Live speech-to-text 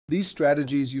These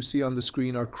strategies you see on the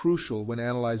screen are crucial when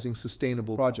analyzing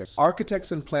sustainable projects. Architects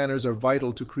and planners are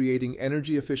vital to creating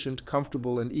energy-efficient,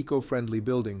 comfortable, and eco-friendly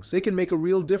buildings. They can make a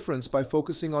real difference by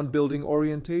focusing on building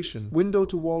orientation,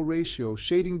 window-to-wall ratio,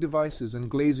 shading devices, and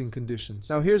glazing conditions.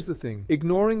 Now here's the thing.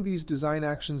 Ignoring these design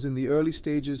actions in the early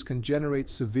stages can generate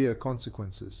severe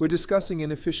consequences. We're discussing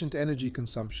inefficient energy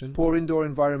consumption, poor indoor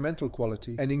environmental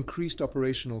quality, and increased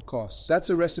operational costs. That's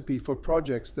a recipe for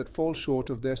projects that fall short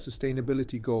of their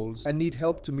sustainability goals and need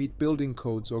help to meet building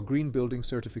codes or green building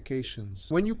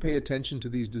certifications. When you pay attention to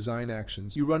these design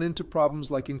actions, you run into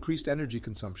problems like increased energy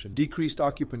consumption, decreased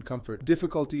occupant comfort,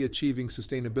 difficulty achieving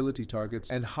sustainability targets,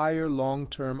 and higher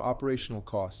long-term operational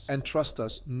costs. And trust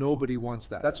us, nobody wants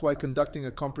that. That's why conducting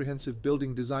a comprehensive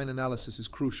building design analysis is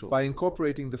crucial. By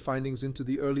incorporating the findings into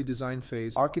the early design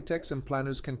phase, architects and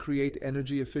planners can create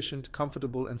energy-efficient,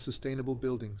 comfortable, and sustainable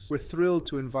buildings. We're thrilled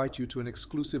to invite you to an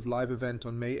exclusive live event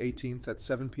on May 18th at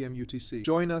 7 p.m. UTC.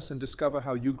 Join us and discover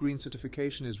how U-Green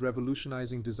certification is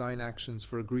revolutionizing design actions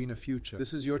for a greener future.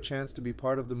 This is your chance to be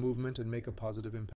part of the movement and make a positive impact.